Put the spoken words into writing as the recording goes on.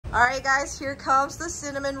All right, guys, here comes the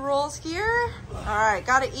cinnamon rolls here. All right,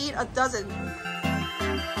 gotta eat a dozen.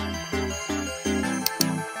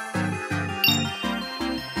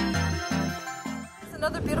 It's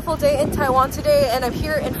another beautiful day in Taiwan today, and I'm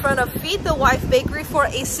here in front of Feed the Wife Bakery for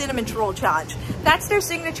a cinnamon roll challenge. That's their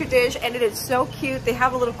signature dish, and it is so cute. They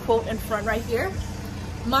have a little quote in front right here.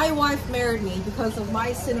 My wife married me because of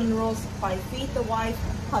my cinnamon rolls by Feed the Wife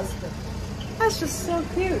husband. That's just so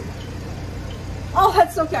cute. Oh,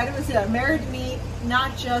 that's so cute. I didn't see that. Married me,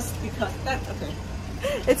 not just because. That's okay.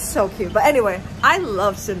 It's so cute. But anyway, I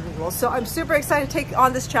love cinnamon rolls, so I'm super excited to take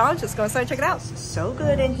on this challenge. Let's go inside and check it out. So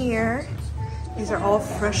good in here. These are all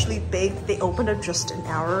freshly baked. They opened up just an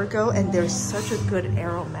hour ago, and there's such a good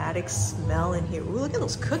aromatic smell in here. Ooh, look at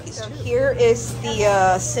those cookies. So here is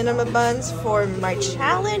the cinnamon buns for my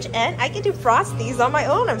challenge, and I get to frost these on my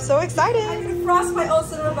own. I'm so excited. I get to frost my own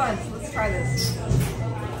cinnamon buns. Let's try this.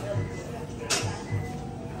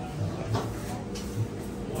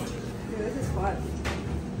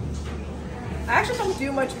 I actually don't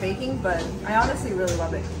do much baking, but I honestly really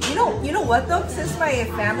love it. You know what though? Since my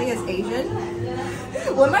family is Asian,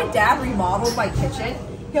 when my dad remodeled my kitchen,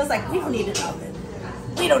 he was like, "We don't need an oven.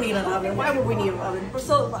 We don't need an oven. Why would we need an oven?"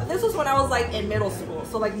 So this was when I was like in middle school,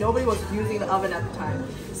 so like nobody was using the oven at the time.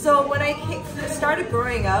 So when I started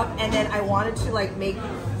growing up, and then I wanted to like make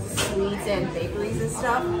sweets and bakeries and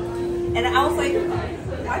stuff, and I was like,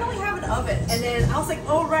 why don't we have an oven? And then I was like,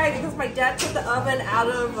 oh right, because my dad took the oven out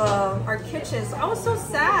of our kitchen. So I was so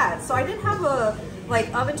sad. So I didn't have a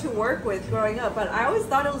like oven to work with growing up, but I always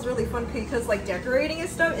thought it was really fun because like decorating and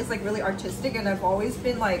stuff is like really artistic, and I've always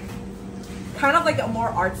been like kind of like a more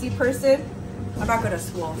artsy person. I'm not good at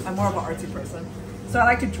school. I'm more of an artsy person. So I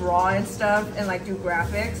like to draw and stuff and like do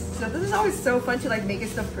graphics. So this is always so fun to like make it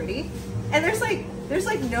stuff pretty. And there's like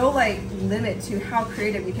no like limit to how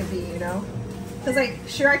creative you can be, you know? Because like,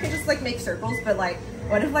 sure, I could just like make circles, but like,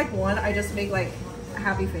 what if like one, I just make like a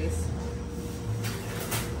happy face?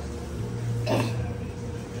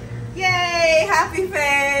 Yay, happy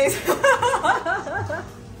face!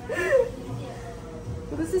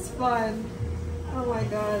 This is fun. Oh my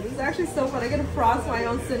god, this is actually so fun. I get to frost my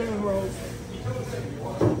own cinnamon rolls.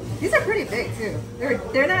 These are pretty big too.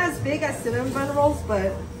 They're not as big as cinnamon bun rolls,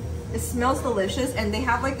 but it smells delicious, and they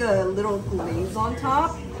have like a little glaze on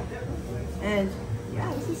top. And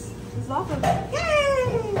yeah, this is awesome.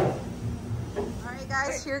 Yay! Alright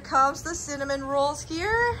guys, here comes the cinnamon rolls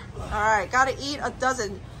here. Alright, gotta eat a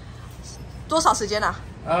dozen. 多少时间啊?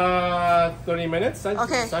 30 minutes.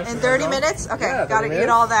 Okay, in 30 minutes? Okay, yeah, gotta 30 eat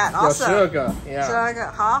all that. Awesome. 12个, yeah. 12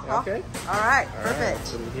个, huh? Okay. Alright,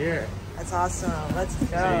 perfect. Right, here. That's awesome. Let's go.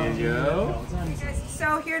 There you go.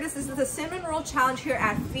 So here, this is the cinnamon roll challenge here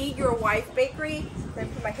at Feed Your Wife Bakery. Let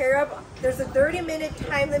me put my hair up. There's a 30-minute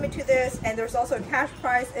time limit to this, and there's also a cash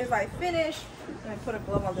prize if I finish. And I put a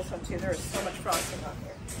glove on this one too. There is so much frosting on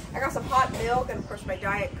here. I got some hot milk and of course my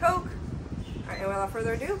Diet Coke. All right, and without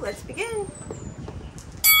further ado, let's begin.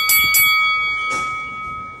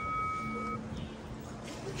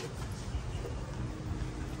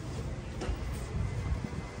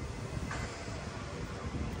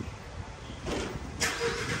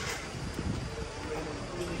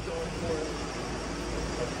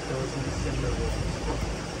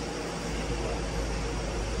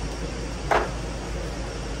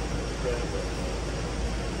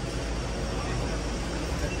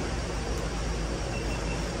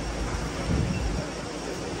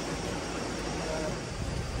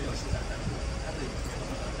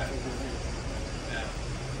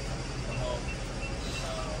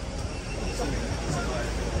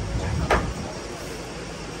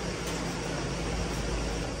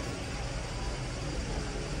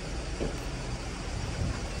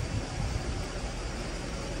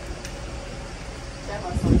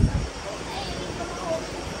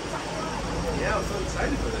 Yeah, I'm so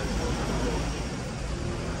excited for this.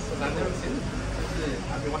 I've never seen it.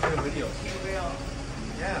 I've been watching the videos.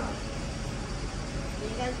 Yeah.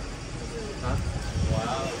 哇，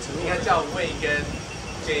应该叫魏跟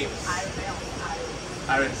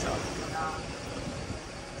James。Iron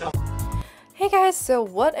Hey guys, so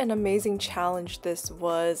what an amazing challenge this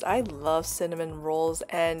was. I love cinnamon rolls,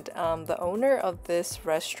 and the owner of this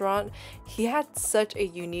restaurant, he had such a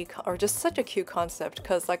unique or just such a cute concept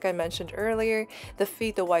because like I mentioned earlier, the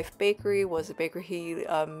Feed the Wife Bakery was a bakery he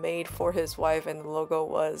made for his wife, and the logo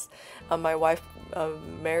was my wife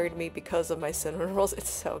married me because of my cinnamon rolls.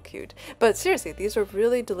 It's so cute. But seriously, these are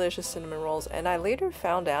really delicious cinnamon rolls, and I later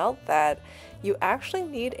found out that you actually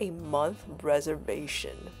need a month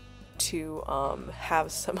reservation to have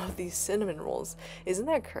some of these cinnamon rolls. Isn't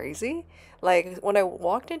that crazy? Like when I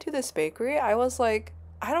walked into this bakery, I was like,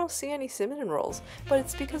 I don't see any cinnamon rolls, but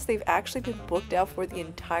it's because they've actually been booked out for the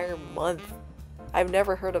entire month. I've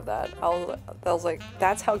never heard of that. I was like,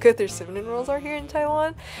 that's how good their cinnamon rolls are here in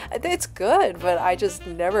Taiwan? It's good, but I just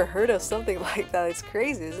never heard of something like that. It's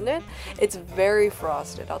crazy, isn't it? It's very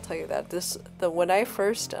frosted, I'll tell you that. When I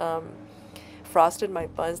first frosted my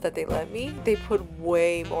buns that they let me, they put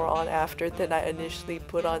way more on after than I initially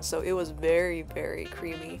put on, so it was very, very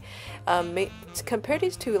creamy. Compared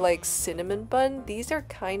to like cinnamon bun, these are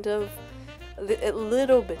kind of a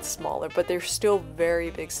little bit smaller, but they're still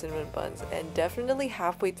very big cinnamon buns. And definitely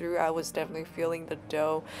halfway through, I was definitely feeling the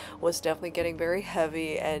dough was definitely getting very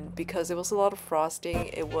heavy, and because it was a lot of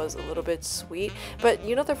frosting, it was a little bit sweet. But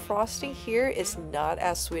you know, the frosting here is not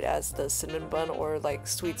as sweet as the cinnamon bun or like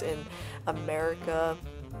sweets in America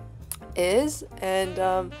is. And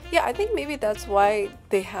yeah, I think maybe that's why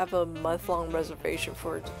they have a month-long reservation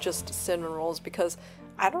for just cinnamon rolls, because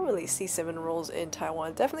I don't really see cinnamon rolls in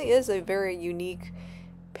Taiwan. It definitely is a very unique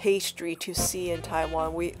pastry to see in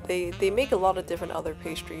Taiwan. They make a lot of different other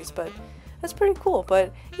pastries, but that's pretty cool.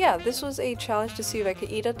 But yeah, this was a challenge to see if I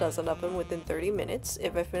could eat a dozen of them within 30 minutes.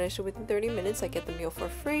 If I finish it within 30 minutes, I get the meal for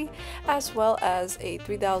free, as well as a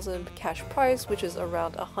 3,000 cash prize, which is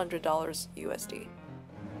around $100 USD.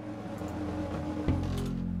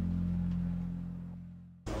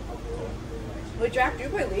 Wait, Jack, do you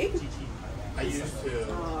play League? I used to.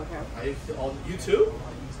 Oh, okay. I used to. On YouTube?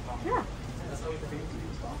 Yeah.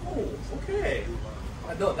 Oh, okay.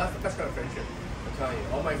 No, that's kind of friendship. I'm telling you,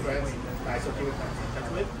 all my friends I still keep in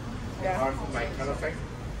touch with are my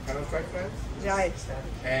Counter-Strike friends. Nice.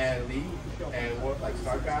 And League, and like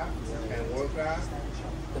StarCraft and Warcraft.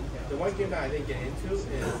 The one game that I didn't get into is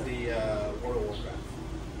the World of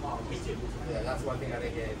Warcraft. Me too. Yeah, that's one thing I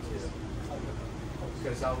didn't get into.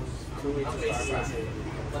 Because I was too into StarCraft.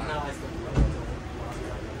 But now I still play.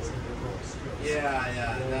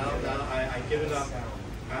 Yeah. Now I give it up.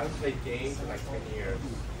 I haven't played games in like 10 years,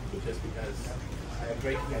 just because I have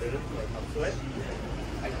great competitive when it comes to it.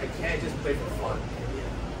 I can't just play for fun.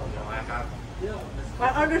 You know, I have.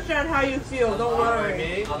 I understand how you feel. Don't worry. I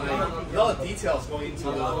mean, like, all the details going into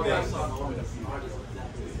the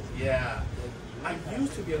yeah. I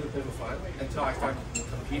used to be able to play for fun until I started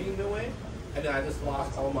competing in a way. And then I just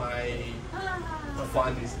lost all my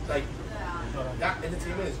fun. Like, that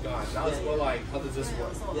entertainment is gone. Now it's more like, how does this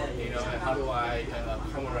work? You know, and how do I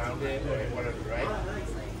come around it or whatever, right?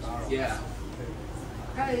 Yeah.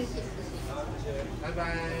 Bye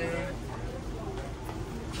bye.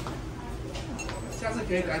 下次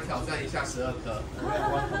可以来挑战一下12颗。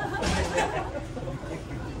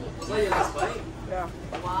所以 last bite. Yeah.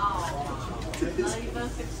 Wow. Not even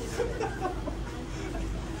 60 minutes.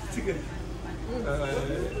 这个。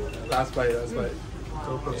Last bite.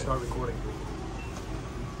 GoPro, start recording.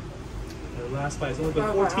 The last bite. It's only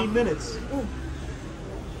been 14 minutes.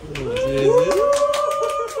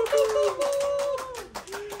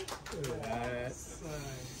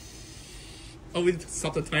 Oh, we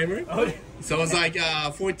stopped the timer? Oh, so it's like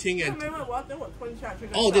 14 and...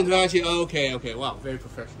 Oh, didn't actually. Oh, okay. Wow, very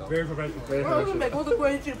professional. very professional. Very 这是美 professional. 国的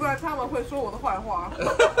规矩，不然他们会说我的坏话。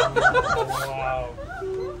 Wow.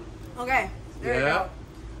 Okay, there you Yeah. go.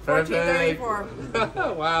 Perfect.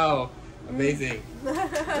 14:34. Wow, amazing.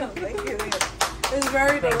 Thank you. It's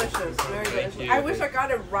very delicious. Very delicious. you. I wish I got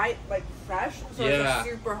it right, like fresh, so it's Yeah. like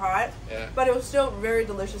super hot. Yeah. But it was still very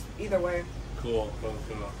delicious either way. Cool. Wow.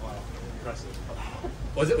 Impressive.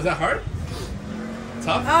 Was that hard?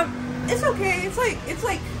 Tough? It's okay. It's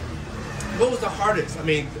like What was the hardest? I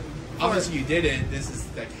mean, obviously you did it. This is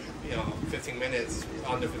like, 15 minutes,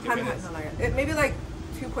 under 15 minutes. maybe like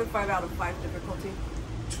 2.5 out of 5 difficulty.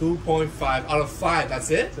 2.5 out of 5. That's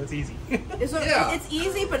it? So it's easy. Yeah. It's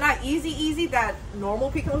easy, but not easy that normal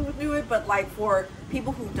people would do it. But like for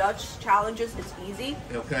people who Dutch challenges, it's easy.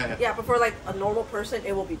 Okay. Yeah, but for like a normal person,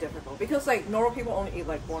 it will be difficult because like normal people only eat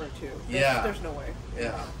like 1 or 2. There's no way.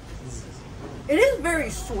 Yeah. It is very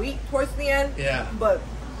sweet towards the end. Yeah. But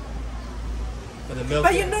the milk.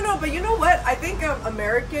 but you know what? I think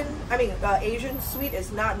Asian sweet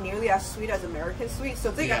is not nearly as sweet as American sweet.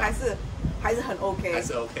 So 这个 Yeah. 还是很 okay.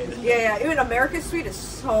 That's okay. Yeah. Even American sweet is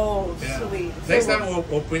so Yeah. sweet. Next So- time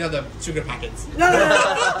we'll bring out the sugar packets. No.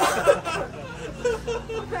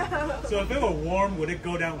 So if it were warm, would it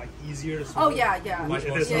go down like easier to swallow? Oh yeah. Like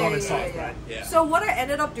if it's warm and soft, right? Yeah. So what I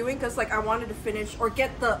ended up doing, because like I wanted to finish or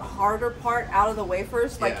get the harder part out of the way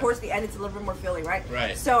first, like Yeah. towards the end it's a little bit more filling, right?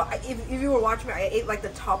 Right. So if you were watching me, I ate like the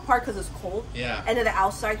top part because it's cold, Yeah. and then the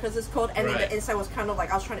outside because it's cold, and then Right. the inside was kind of like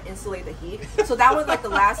I was trying to insulate the heat. So that was like the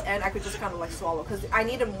last end I could just kind of like swallow because I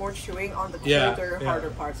needed more chewing on the colder, Yeah. harder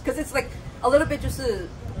parts because it's like a little bit just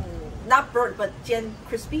not burnt, but 煎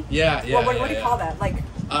crispy. Yeah, yeah. What do you call that? Like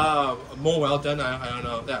more well done. I don't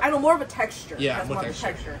know. I know, more of a texture. Yeah, That's more more of a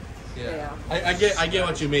texture. Yeah. I get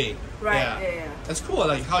what you mean. Right. Yeah. That's cool.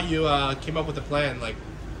 Like how you came up with the plan, like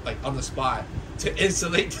on the spot to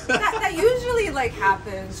insulate. that usually like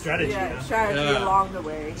happens. Strategy. Strategy along the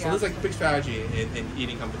way. So there's like big strategy in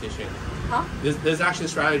eating competition. Huh? There's actually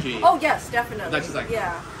strategy. Oh yes, definitely. That's just like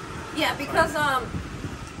yeah, because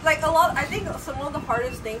like I think some of the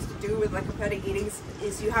hardest things to do with like competitive eating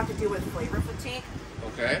is you have to deal with flavor fatigue.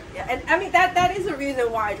 Okay. Yeah, and I mean that is the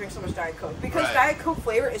reason why I drink so much Diet Coke, because Diet Coke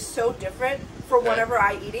flavor is so different from whatever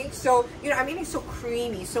I'm eating. So I'm eating so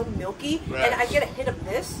creamy, so milky, and I get a hit of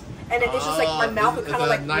this, and then it's just like my mouth would kind of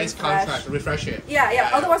like nice contrast, refresh it. Yeah.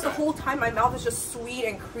 Otherwise, the whole time my mouth is just sweet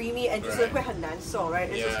and creamy and just like 会很难受, right?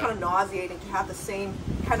 It's just kind of nauseating to have the same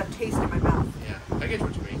kind of taste in my mouth. Yeah, I get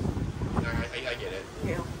what you mean. I get it.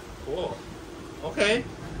 Yeah. Cool. Okay.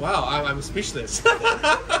 Wow, I'm speechless.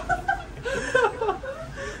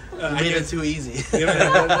 You made it too easy.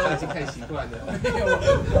 我已经看习惯了，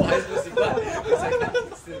我还是不习惯。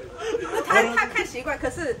他看习惯，可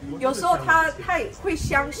是有时候他也会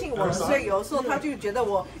相信我，所以有时候他就觉得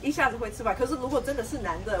我一下子会吃饱。可是如果真的是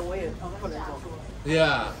男的，我也不能做。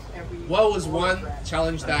Yeah. What was one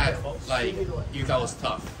challenge that like you thought was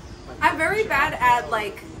tough? I'm very bad at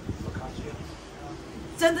like.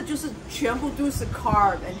 真的就是全部都是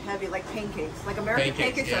carb and heavy, like pancakes. Like American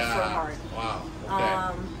pancakes are so hard. Wow. Okay.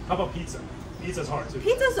 How about pizza? Pizza's hard too.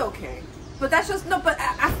 Pizza's okay. But that's just, no, but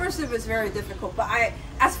at first it was very difficult. But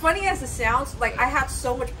as funny as it sounds, like I had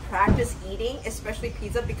so much practice eating, especially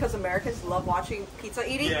pizza, because Americans love watching pizza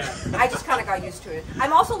eating. Yeah. I just kind of got used to it.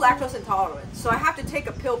 I'm also lactose intolerant, so I have to take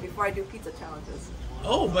a pill before I do pizza challenges.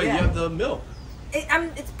 Oh, but you have the milk.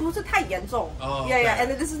 It's 不是太严重. Oh, yeah, and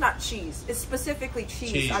this is not cheese. It's specifically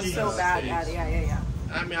cheese. I'm so bad at it. Yeah.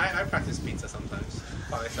 I mean, I practice pizza sometimes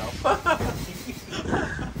by myself.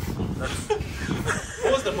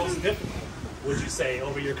 What was the most difficult, would you say,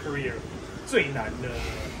 over your career? 最难的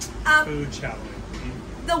food challenge.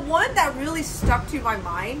 The one that really stuck to my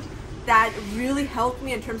mind, that really helped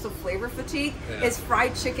me in terms of flavor fatigue, is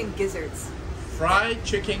fried chicken gizzards. Fried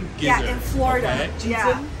chicken gizzards. Yeah, in Florida. Okay.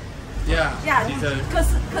 Yeah, Yeah,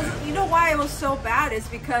 because you know why it was so bad is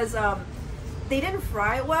because they didn't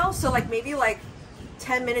fry it well. So like maybe like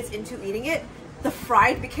 10 minutes into eating it, the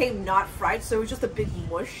fried became not fried, so it was just a big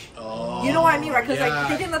mush. Oh, you know what I mean, right? Because like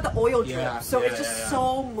they didn't let the oil drip, so it's just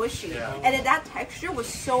so mushy. Yeah. And then that texture was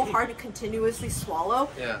so hard to continuously swallow.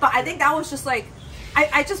 Yeah. But I think that was just like.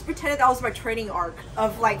 I just pretended that was my training arc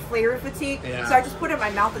of like flavor fatigue. Yeah. So I just put it in my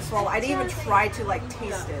mouth and swallow. I didn't even try to like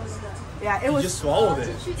taste it. Yeah, it was. You just swallowed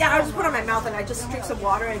it. Yeah, I just put it in my mouth and I just drink some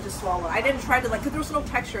water and just swallow it. I didn't try to like, cause there was no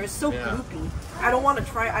texture. It's so gloopy. I don't want to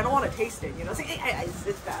try. I don't want to taste it. You know,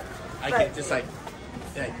 it's bad. I can just like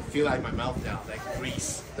feel like my mouth now, like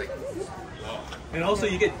grease. Like, And also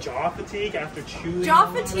you get jaw fatigue after chewing.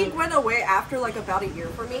 Jaw fatigue went away after like about a year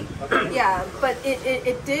for me. Okay. Yeah, but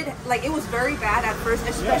it did, like it was very bad at first,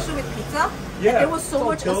 especially with pizza. Yeah. There was so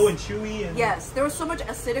much dough and chewy. And yes, there was so much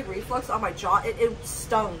acidic reflux on my jaw. It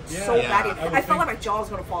stung so badly. I felt like my jaw was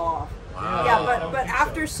gonna fall off. wow. Yeah, but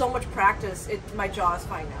after so much practice, my jaw is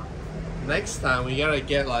fine now. Next time we gotta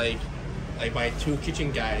get like my two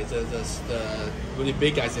kitchen guys, the really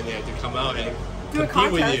big guys in there to come out and Do a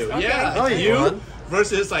compete with contest? you. Okay. Yeah, Oh, you fun.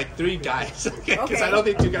 versus like 3 guys. Because Okay. I don't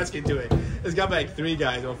think 2 guys can do it. It's got like 3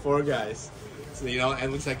 guys or 4 guys. So and it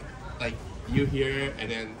looks like you here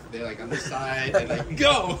and then they're like on the side and like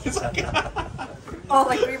go. It's like Oh,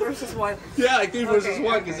 like 3 versus 1. yeah, like 3 versus Okay,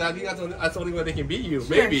 1 okay. because I think that's the only way they can beat you. Sure,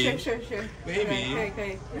 Maybe. Sure. Maybe.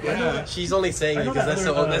 Okay. Yeah. She's only saying it because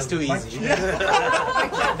that's too easy.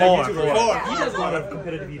 Four. He does a lot of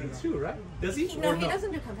competitive eating too, right? Does he? No, Or he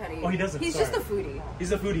doesn't do competitive. Oh, he doesn't, He's sorry. just a foodie.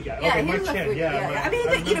 He's a foodie guy. Yeah, okay, he's Mike a Chen. foodie. Yeah, I mean, he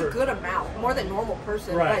can eat a remember. good amount, more than normal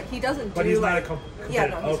person, Right. but he doesn't But do he's like. not a Yeah,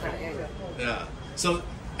 no, he's competitive. not. Yeah. Yeah. So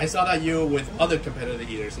I saw that you with other competitive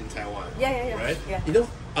eaters in Taiwan. Yeah. Right? Yeah. You know,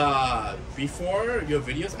 before your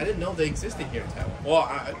videos, I didn't know they existed here in Taiwan. Well,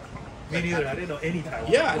 Me neither. I didn't know any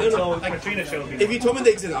Taiwan. Yeah, I didn't know. Until Like, Katrina showed me. if you told me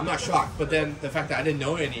they existed, I'm not shocked. But then the fact that I didn't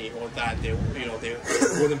know any, or that they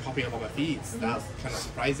wasn't popping up on my feeds, that's kind of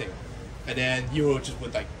surprising. And then you were just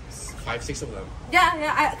with like 5, 6 of them.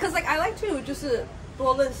 Yeah, because like I like to 就是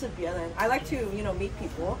多认识别人. I like to, you know, meet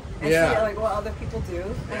people and Yeah. see like what other people do.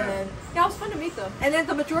 And then, yeah, it was fun to meet them. And then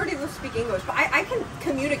the majority of them speak English, but I can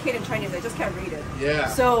communicate in Chinese. I just can't read it. Yeah.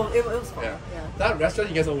 So it was fun. Yeah. Yeah. That restaurant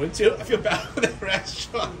you guys all went to, I feel bad for that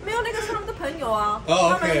restaurant. 没有，那个是他们的朋友啊，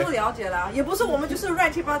 Oh, 他们 okay. 不了解啦，也不是我们就是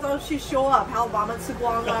乱七八糟去 show up，还要把他们吃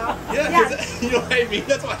光啦。Yeah, 'cause you know what I mean?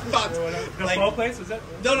 That's what I thought. The Like, pho place, was that?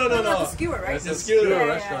 no, The skewer, right? The skewer Yeah,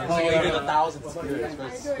 yeah, restaurant. yeah. So you Oh, get yeah. 1,000 skewers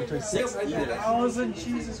between 6 eaters. 1,000,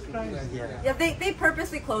 Jesus Christ. Yeah, they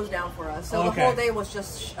purposely closed down for us, so Okay. the whole day was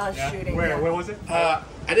just Yeah. shooting. Where, yeah. where was it?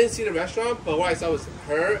 I didn't see the restaurant, but what I saw was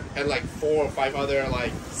her and like 4 or 5 other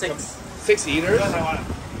like 6 eaters. Taiwan.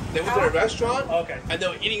 They went to the restaurant Okay. and they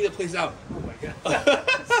were eating the place out. Oh my God.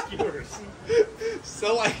 Skewers.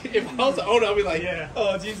 So like, if I was the owner, I'd be like, Yeah.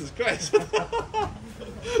 oh Jesus Christ.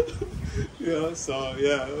 Yeah. So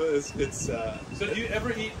yeah, it's. So do you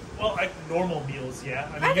ever eat, well, like normal meals, yeah?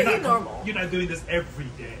 I mean, I you're can not eat normal. You're not doing this every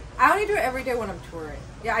day. I only do it every day when I'm touring.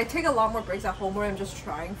 Yeah, I take a lot more breaks at home where I'm just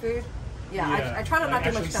trying food. Yeah, I try to not like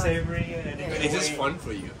do much actually time. savoring it and Yeah. enjoying Is this it. fun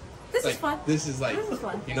for you? This Like, is fun. This is like, This is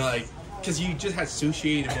fun. you know, like, because you just had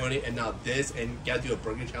sushi in the morning and now this, and you gotta do a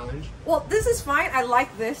burger challenge. Well, this is fine. I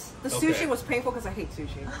like this. The Okay. sushi was painful because I hate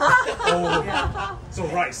sushi. Oh, Yeah. so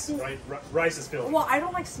rice, right? Rice is filled. Well, I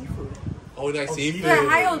don't like seafood. Oh, nice Oh, seafood. 对，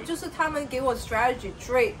还有就是他们给我 strategy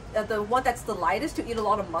trait, the one that's the lightest to eat a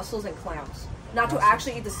lot of mussels and clams, not to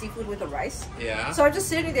actually eat the seafood with the rice. Yeah. So I'm just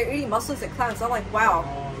sitting there eating mussels and clams. I'm like, wow,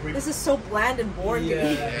 really? this is so bland and boring to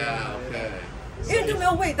eat. Yeah. Okay. 因为就没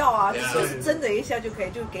有味道啊， Yeah. 就是蒸的一下就可以，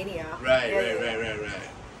就给你啊。 Right. Yeah, Right. yeah. Right. Right.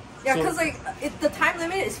 Right. Yeah, So- because like the time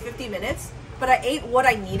limit is 50 minutes, but I ate what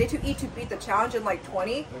I needed to eat to beat the challenge in like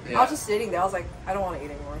 20. Yeah. I was just sitting there. I was like, I don't want to eat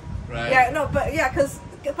anymore. Right. Yeah, no, but yeah,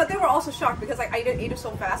 but they were also shocked because like I didn't eat it so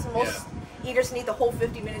fast. And most eaters need the whole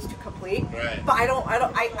 50 minutes to complete. Right. But I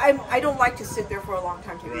don't like to sit there for a long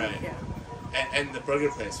time to Right. eat. Yeah. And the burger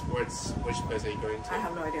place, which place are you going to? I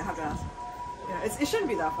have no idea. I have to ask. Yeah, it shouldn't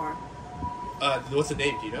be that far. What's the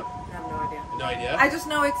name? Do you know? I have no idea. No idea. I just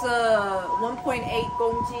know it's a 1.8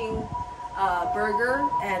 gongjing burger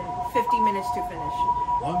and 50 minutes to finish.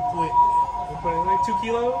 1 point. Like 2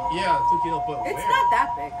 kilo? Yeah, 2 kilo. But It's where? not that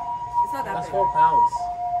big. It's not that That's big. 4 pounds.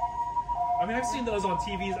 I mean, I've seen those on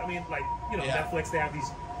TVs. I mean, like, you know, Yeah. Netflix, they have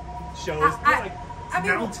these shows. I Like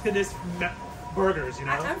mean- mountainous burgers, you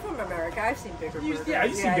know? I'm from America. I've seen bigger burgers. Yeah,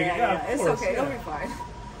 you've seen bigger. Yeah, of It's course, okay. It'll yeah. be fine.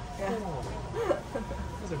 Yeah.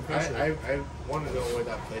 That's impressive. I want to know where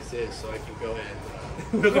that place is so I can go and.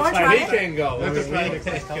 We'll wanna try try We it. can go. We'll We try it.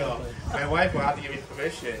 can go. My wife will have to give me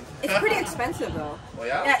permission. It's pretty expensive though. Oh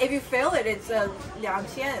yeah. Yeah, if you fail it, it's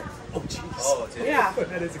 2,000. Oh, jeez. Oh, dude. Yeah.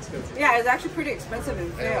 That is expensive. Yeah, it's actually pretty expensive if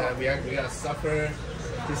you fail. And we gotta suffer.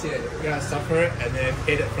 You see it? We gotta suffer and then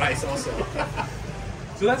pay the price also.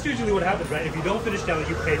 So that's usually what happens, right? If you don't finish challenge,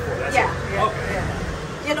 you pay for it. That's Yeah, it. yeah, Okay.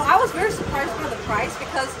 yeah. You know, I was very surprised by the price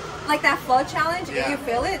because, like that pho challenge, if Yeah. you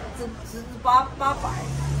fail it, it's 800.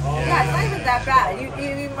 Oh. Yeah, it's not even that bad. You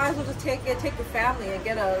might as well just take your family and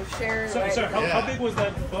get a share. Sorry, right? sorry. How Yeah. big was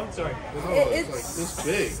that phone? Sorry. No, It's- it's like this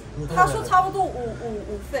big. 他说差不多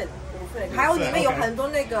五份，还有里面有很多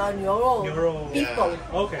那个牛肉牛肉 beef Yeah. bone，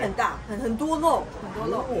 Okay. 很大，很多肉，很多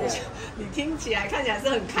肉。你听起来看起来是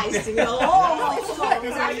很开心的 No, 哦。 it's good.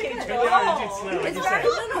 It's actually good. 全家人去吃了 It's like you very,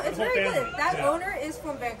 said. no, it's The whole very good. family. That Yeah. owner is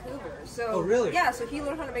from Vancouver, so Oh, really? yeah, so he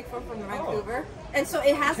learned how to make pho from Vancouver, and so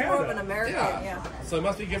it has more of an American, Yeah. yeah. So it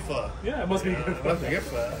must be good for. Yeah, it must be good. It must be good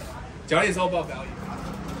for. Johnny is all about value.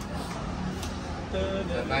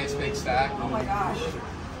 A nice big stack. Oh my gosh.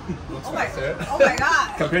 Looks Oh my, nicer. oh my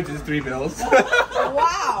god. Compared to the 3 bills.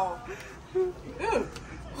 Wow. Dude.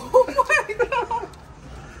 Oh my god.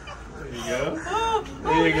 There you go. Oh,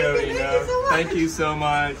 There you go. thank you so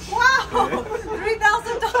much. Thank you so much. Wow.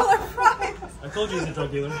 $3,000 prize. I told you he's a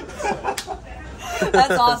drug dealer.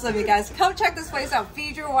 That's awesome, you guys. Come check this place out.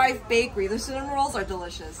 Feed Your Wife Bakery. The cinnamon rolls are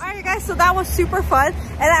delicious. All right, you guys. So that was super fun.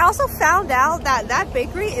 And I also found out that that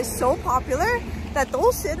bakery is so popular that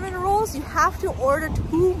those cinnamon rolls, you have to order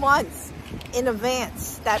 2 months in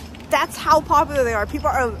advance. That's how popular they are. People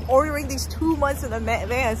are ordering these 2 months in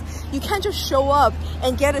advance. You can't just show up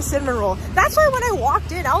and get a cinnamon roll. That's why when I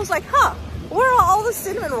walked in, I was like, huh, where are all the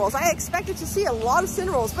cinnamon rolls? I expected to see a lot of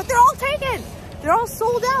cinnamon rolls, but they're all taken. They're all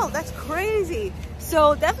sold out. That's crazy.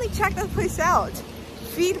 So definitely check that place out.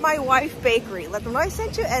 Feed My Wife Bakery. Let them know I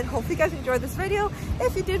sent you, and hopefully you guys enjoyed this video.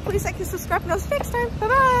 If you did, please like and subscribe, and I'll see you next time.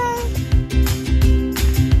 Bye-bye.